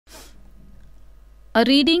A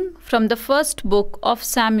reading from the first book of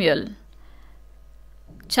Samuel,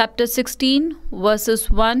 chapter 16, verses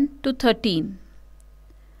 1 to 13.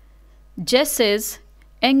 Jesse's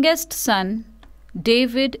youngest son,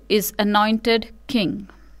 David, is anointed king.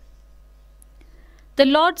 The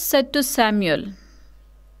Lord said to Samuel,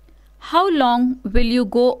 "How long will you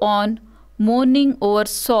go on mourning over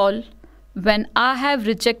Saul when I have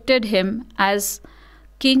rejected him as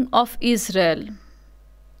king of Israel?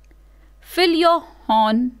 Fill your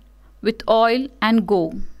horn with oil and go.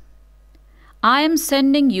 I am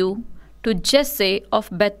sending you to Jesse of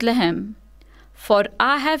Bethlehem, for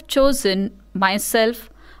I have chosen myself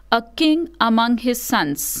a king among his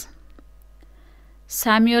sons."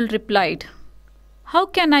 Samuel replied, "How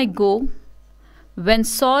can I go? When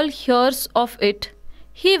Saul hears of it,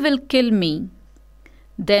 he will kill me."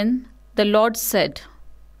 Then the Lord said,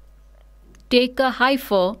 "Take a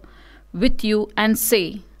heifer with you and say,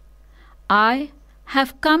 'I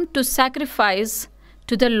have come to sacrifice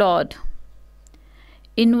to the Lord.'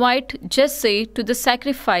 Invite Jesse to the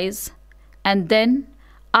sacrifice, and then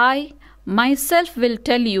I myself will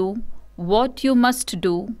tell you what you must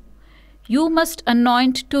do. You must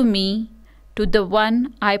anoint to me to the one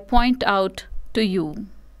I point out to you."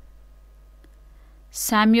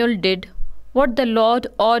 Samuel did what the Lord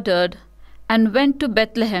ordered and went to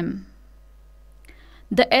Bethlehem.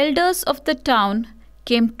 The elders of the town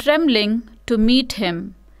came trembling to meet him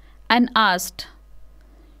and asked,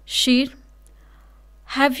 "Shir,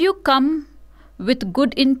 have you come with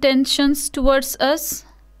good intentions towards us?"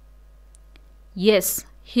 "Yes,"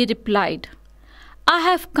 he replied, "I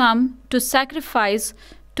have come to sacrifice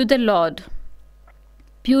to the Lord.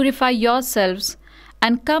 Purify yourselves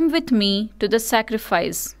and come with me to the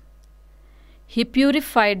sacrifice." He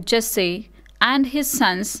purified Jesse and his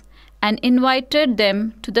sons and invited them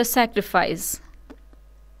to the sacrifice.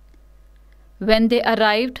 When they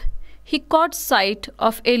arrived, he caught sight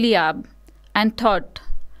of Eliab and thought,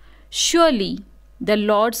 "Surely the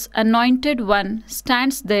Lord's anointed one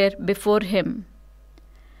stands there before him."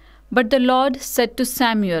 But the Lord said to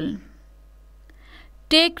Samuel,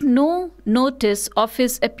 "Take no notice of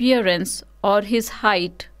his appearance or his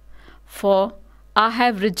height, for I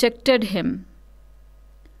have rejected him.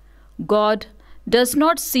 God does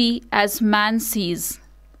not see as man sees.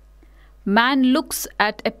 Man looks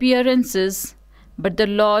at appearances, but the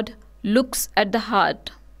Lord looks at the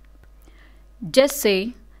heart."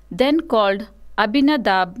 Jesse then called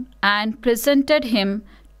Abinadab and presented him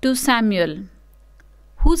to Samuel,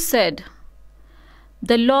 who said,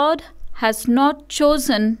 "The Lord has not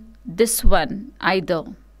chosen this one either."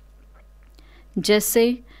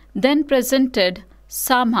 Jesse then presented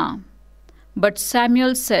Shammah, but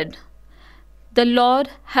Samuel said, "The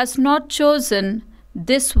Lord has not chosen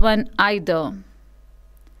this one either."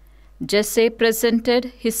 Jesse presented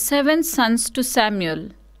his 7 sons to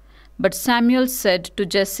Samuel, but Samuel said to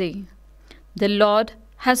Jesse, "The Lord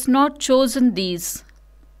has not chosen these."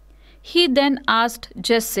 He then asked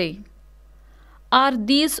Jesse, "Are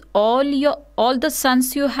these all the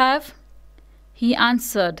sons you have?" He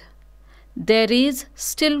answered, "There is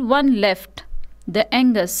still one left, the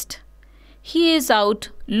youngest. He is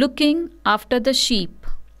out looking after the sheep."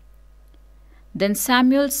 Then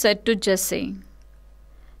Samuel said to Jesse,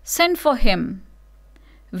 "Send for him.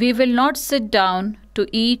 We will not sit down to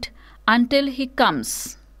eat until he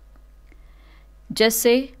comes."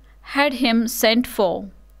 Jesse had him sent for,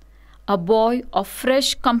 a boy of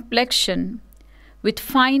fresh complexion, with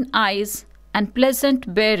fine eyes and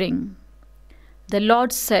pleasant bearing. The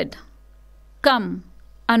Lord said, "Come,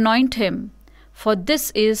 anoint him, for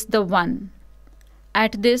this is the one."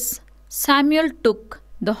 At this, Samuel took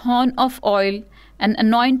the horn of oil and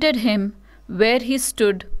anointed him where he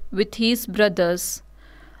stood with his brothers,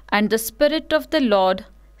 and the Spirit of the Lord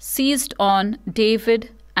seized on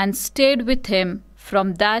David and stayed with him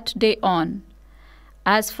from that day on.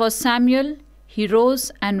 As for Samuel, he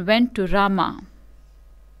rose and went to Ramah.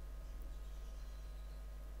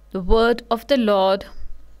 The word of the Lord.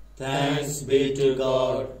 Thanks be to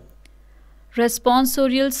God.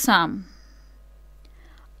 Responsorial Psalm.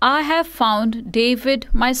 I have found David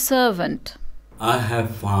my servant. I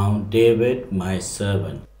have found David my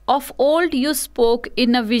servant. Of old you spoke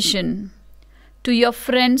in a vision. To your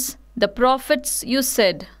friends, the prophets, you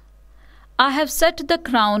said, "I have set the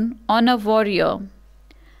crown on a warrior.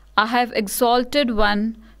 I have exalted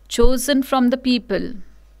one chosen from the people."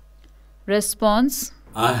 Response.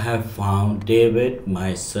 I have found David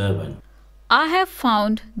my servant. I have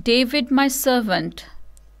found David my servant,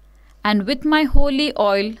 and with my holy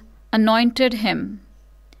oil anointed him.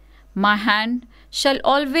 My hand shall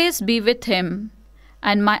always be with him,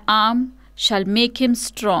 and my arm shall make him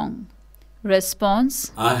strong. Response: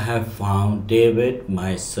 I have found David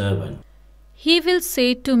my servant. He will say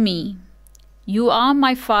to me, You are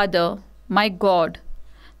my Father, my God,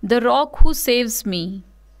 the rock who saves me,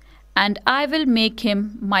 and I will make him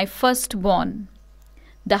my firstborn,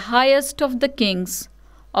 the highest of the kings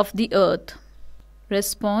of the earth.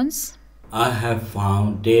 Response: I have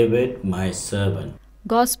found David my servant.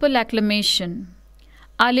 Gospel acclamation.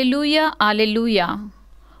 Alleluia, Alleluia.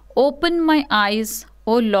 Open my eyes,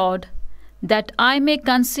 O Lord, that I may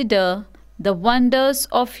consider the wonders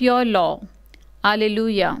of your law.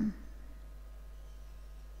 Alleluia.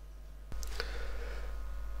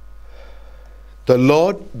 The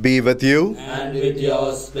Lord be with you. And with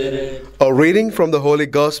your spirit. A reading from the Holy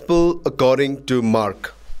Gospel according to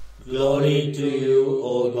Mark. Glory to you,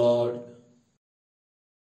 O Lord.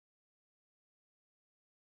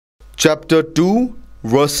 Chapter 2,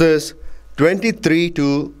 verses 23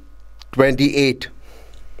 to 28.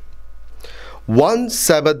 One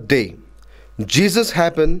Sabbath day, Jesus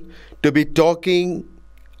happened to be taking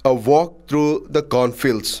a walk through the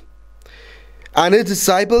cornfields, and his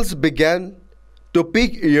disciples began to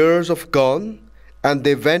pick ears of corn, and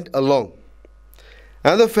they went along.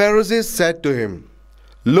 And the Pharisees said to him,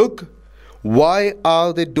 Look, why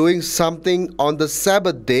are they doing something on the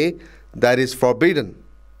Sabbath day that is forbidden?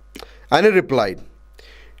 And he replied,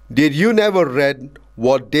 Did you never read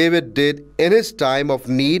what David did in his time of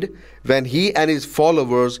need when he and his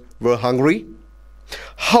followers were hungry?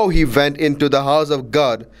 How he went into the house of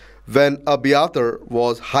God when Abiathar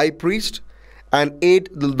was high priest, and ate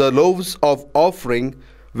the loaves of offering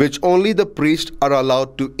which only the priests are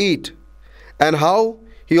allowed to eat, and how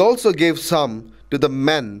he also gave some to the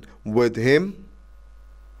men with him.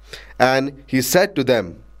 And he said to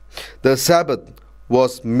them, The Sabbath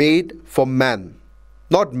was made for man,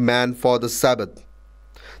 not man for the Sabbath.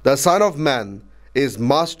 The Son of Man is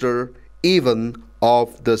master even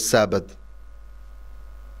of the Sabbath.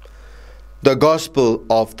 The Gospel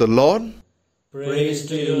of the Lord. Praise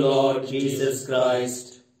to you, Lord Jesus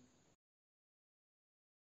Christ.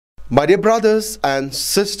 My dear brothers and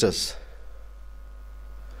sisters,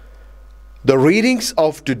 the readings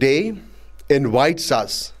of today invites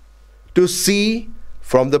us to see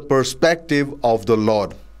from the perspective of the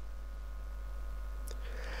Lord.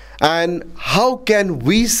 And how can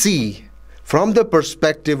we see from the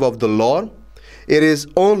perspective of the Lord? It is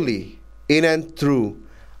only in and through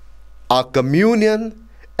our communion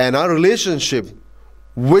and our relationship,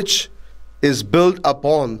 which is built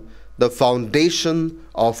upon the foundation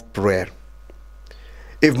of prayer.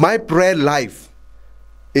 If my prayer life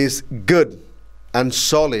is good and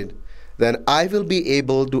solid, then I will be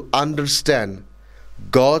able to understand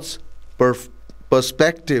God's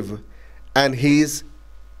perspective and His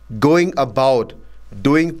going about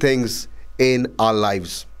doing things in our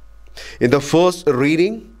lives. In the first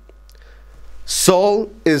reading,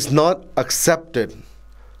 Saul is not accepted,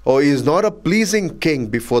 or is not a pleasing king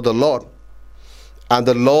before the Lord. And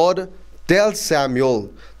the Lord tells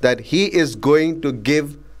Samuel that he is going to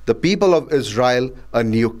give the people of Israel a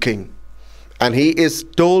new king. And he is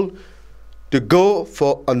told to go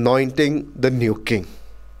for anointing the new king.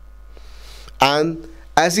 And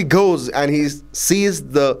as he goes and he sees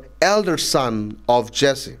the elder son of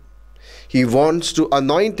Jesse, he wants to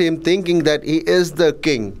anoint him thinking that he is the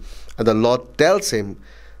king. And the Lord tells him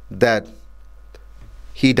that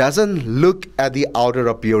he doesn't look at the outer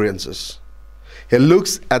appearances. He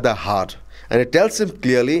looks at the heart. And it tells him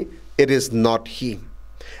clearly it is not he.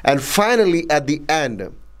 And finally, at the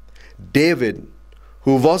end, David,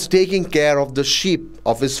 who was taking care of the sheep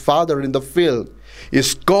of his father in the field,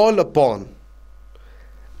 is called upon.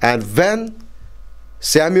 And when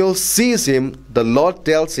Samuel sees him, the Lord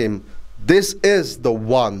tells him, This is the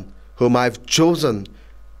one whom I've chosen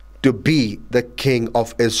to be the king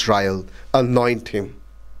of Israel. Anoint him.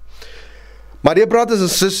 My dear brothers and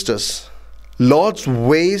sisters, Lord's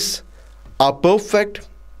ways are perfect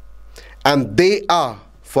and they are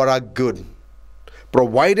for our good,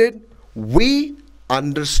 provided we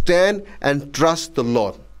understand and trust the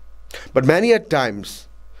Lord. But many a times,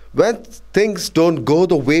 when things don't go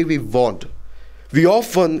the way we want, we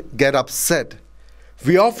often get upset.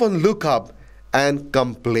 We often look up and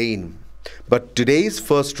complain. But today's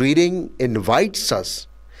first reading invites us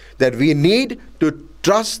that we need to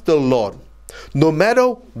trust the Lord. No matter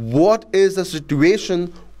what is the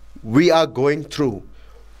situation we are going through,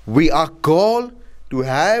 we are called to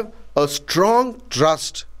have a strong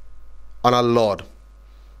trust on our Lord,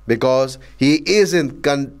 because He is in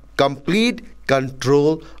complete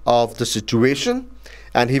control of the situation,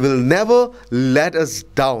 and He will never let us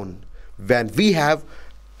down when we have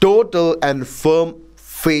total and firm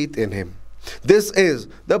faith in Him. This is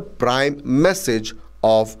the prime message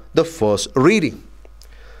of the first reading.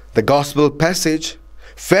 The gospel passage,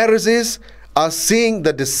 Pharisees are seeing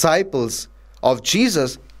the disciples of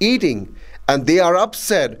Jesus eating, and they are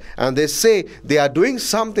upset, and they say they are doing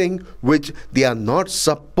something which they are not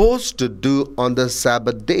supposed to do on the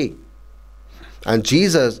Sabbath day. And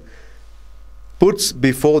Jesus puts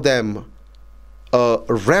before them a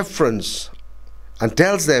reference and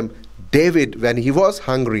tells them, David, when he was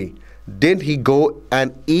hungry, didn't he go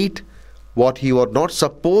and eat what he was not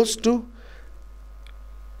supposed to?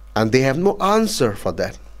 And they have no answer for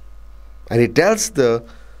that. And he tells the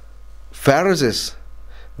Pharisees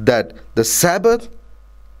that the Sabbath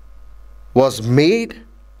was made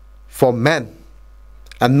for man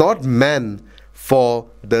and not man for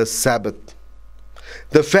the Sabbath.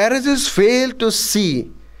 The Pharisees failed to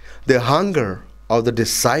see the hunger of the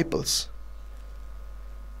disciples,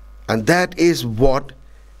 and that is what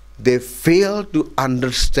they failed to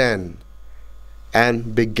understand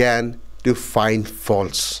and began to find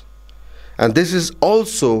faults. And this is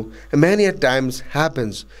also many a times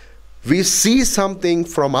happens. We see something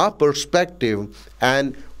from our perspective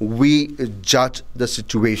and we judge the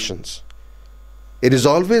situations. It is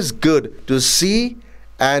always good to see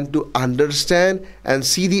and to understand and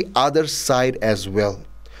see the other side as well,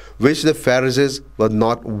 which the Pharisees were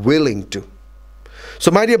not willing to.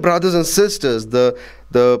 So my dear brothers and sisters,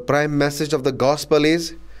 the prime message of the gospel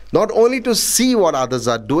is not only to see what others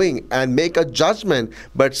are doing and make a judgment,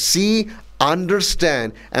 but see,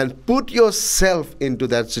 understand, and put yourself into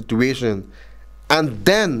that situation, and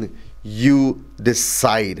then you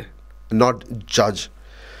decide, not judge.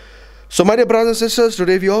 So my dear brothers and sisters,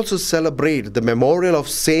 today we also celebrate the memorial of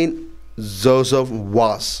Saint Joseph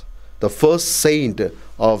Vaz, the first saint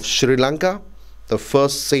of Sri Lanka, the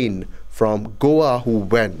first saint from Goa who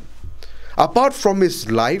went. Apart from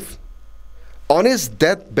his life, on his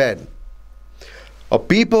deathbed, a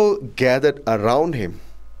people gathered around him,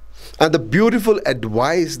 and the beautiful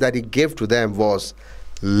advice that he gave to them was,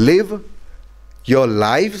 live your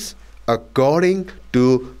lives according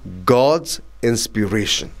to God's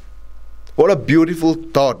inspiration. What a beautiful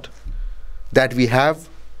thought that we have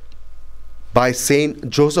by Saint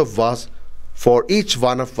Joseph Vaz for each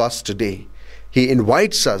one of us today. He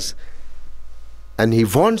invites us and he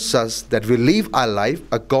wants us that we live our life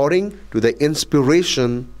according to the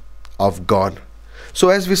inspiration of God. So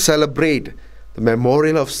as we celebrate the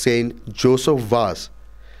memorial of Saint Joseph Vaz,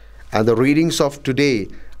 and the readings of today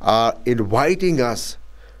are inviting us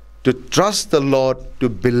to trust the Lord, to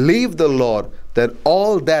believe the Lord, that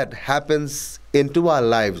all that happens into our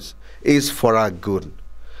lives is for our good.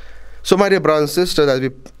 So my dear brothers and sisters, as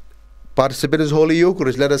we participate in His Holy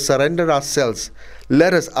Eucharist, let us surrender ourselves.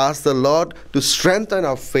 Let us ask the Lord to strengthen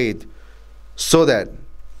our faith so that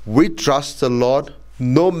we trust the Lord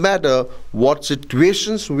no matter what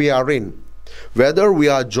situations we are in. Whether we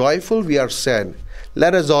are joyful, we are sad,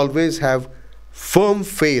 let us always have firm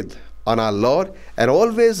faith on our Lord and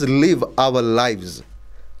always live our lives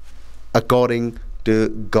according to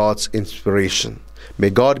God's inspiration. May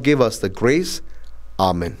God give us the grace.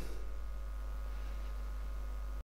 Amen.